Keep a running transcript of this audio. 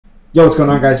Yo, what's going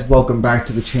on, guys? Welcome back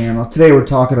to the channel. Today we're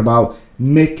talking about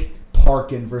Mick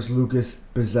Parkin versus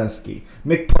Brzeski.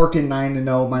 Mick Parkin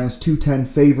 9-0, minus 210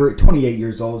 favorite, 28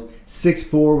 years old,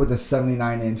 6'4" with a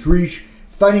 79-inch reach,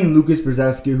 fighting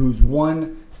Brzeski, who's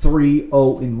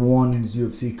 1-3-0-1 in his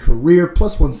UFC career,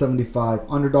 plus 175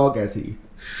 underdog, as he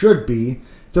should be.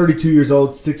 32 years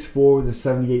old, 6'4" with a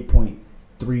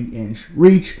 78.3-inch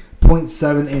reach.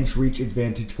 0.7-inch reach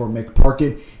advantage for Mick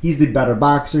Parkin. He's the better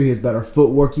boxer. He has better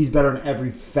footwork. He's better in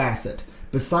every facet.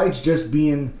 Besides just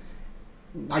being,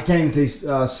 I can't even say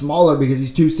smaller, because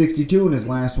he's 262 in his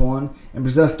last one, and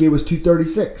Brzeski was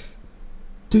 236.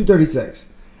 236.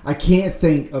 I can't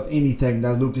think of anything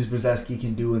that Brzeski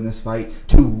can do in this fight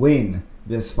to win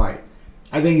this fight.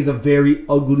 I think it's a very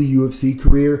ugly UFC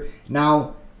career.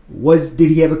 Now,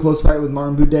 did he have a close fight with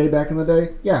Martin Buday back in the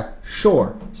day? Yeah,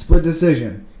 sure. Split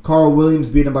decision. Carl Williams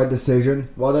beat him by decision.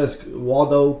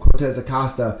 Waldo Cortez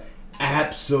Acosta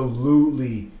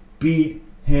absolutely beat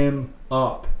him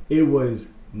up. It was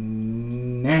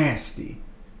nasty.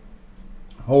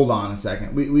 Hold on a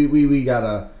second. We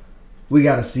gotta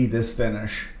see this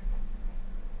finish.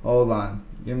 Hold on.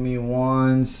 Give me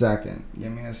 1 second.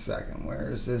 Give me a second.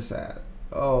 Where is this at?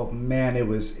 Oh man, it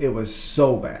was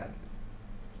so bad.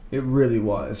 It really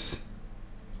was.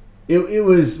 It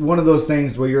was one of those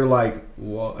things where you're like,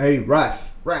 whoa, hey,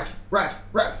 ref,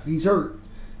 he's hurt.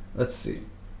 Let's see.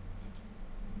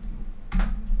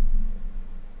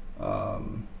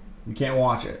 You can't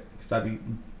watch it because that'd be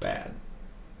bad.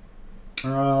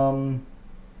 Let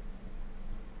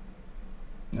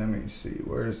me see.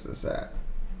 Where is this at?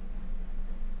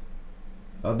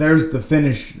 Oh, there's the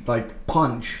finish, like,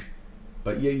 punch.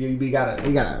 But we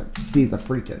gotta see the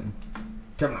freaking.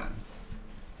 Come on.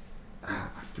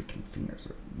 Ah, my freaking fingers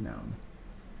are numb.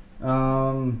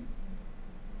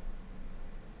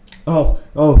 Oh,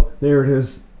 there it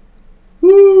is.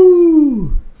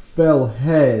 Woo! Fell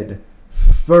head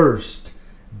first,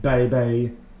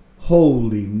 baby.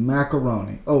 Holy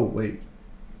macaroni. Oh, wait.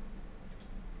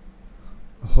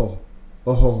 Oh.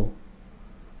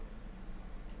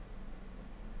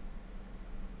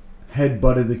 Head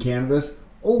butted the canvas.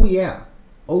 Oh, yeah.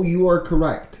 Oh, you are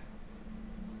correct.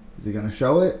 Is he gonna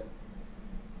show it?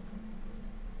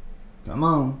 Come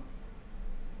on.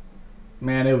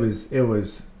 Man, it was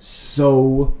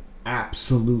so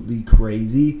absolutely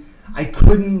crazy. I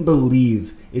couldn't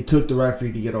believe it took the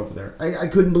referee to get over there. I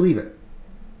couldn't believe it.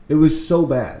 It was so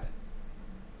bad.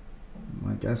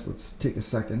 I guess let's take a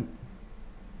second.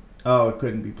 Oh, it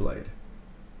couldn't be played.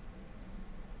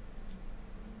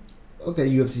 Okay,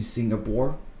 UFC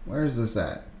Singapore. Where is this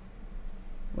at?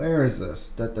 Where is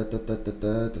this?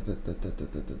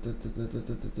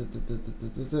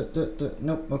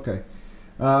 Nope, okay.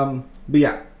 But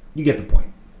yeah, you get the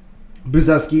point.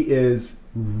 Brzeski is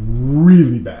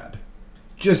really bad.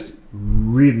 Just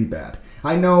really bad.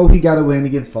 I know he got a win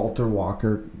against Walter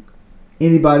Walker.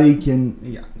 Anybody can,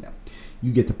 yeah,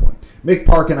 you get the point. Mick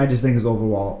Parkin, I just think, is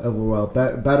overall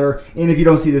better. And if you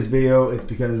don't see this video, it's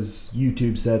because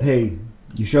YouTube said, hey,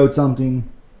 you showed something.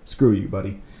 Screw you,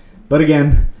 buddy. But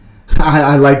again,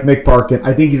 I like Mick Parkin.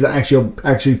 I think he's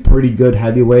actually pretty good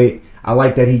heavyweight. I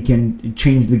like that he can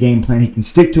change the game plan. He can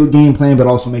stick to a game plan, but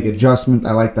also make adjustments.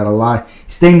 I like that a lot.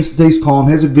 He stays calm,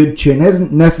 has a good chin.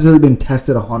 Hasn't necessarily been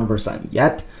tested 100%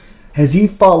 yet. Has he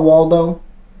fought Waldo?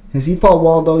 Has he fought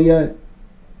Waldo yet?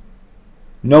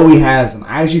 No, he hasn't.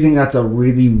 I actually think that's a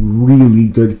really, really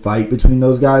good fight between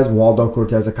those guys. Waldo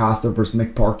Cortez Acosta versus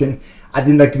Mick Parkin. I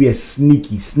think that could be a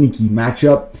sneaky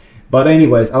matchup. But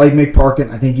anyways, I like Mick Parkin.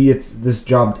 I think he gets this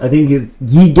job. I think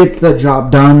he gets the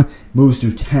job done. Moves to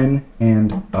 10-0.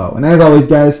 And as always,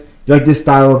 guys, if you like this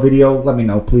style of video, let me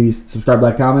know, please. Subscribe,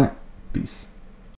 like, comment. Peace.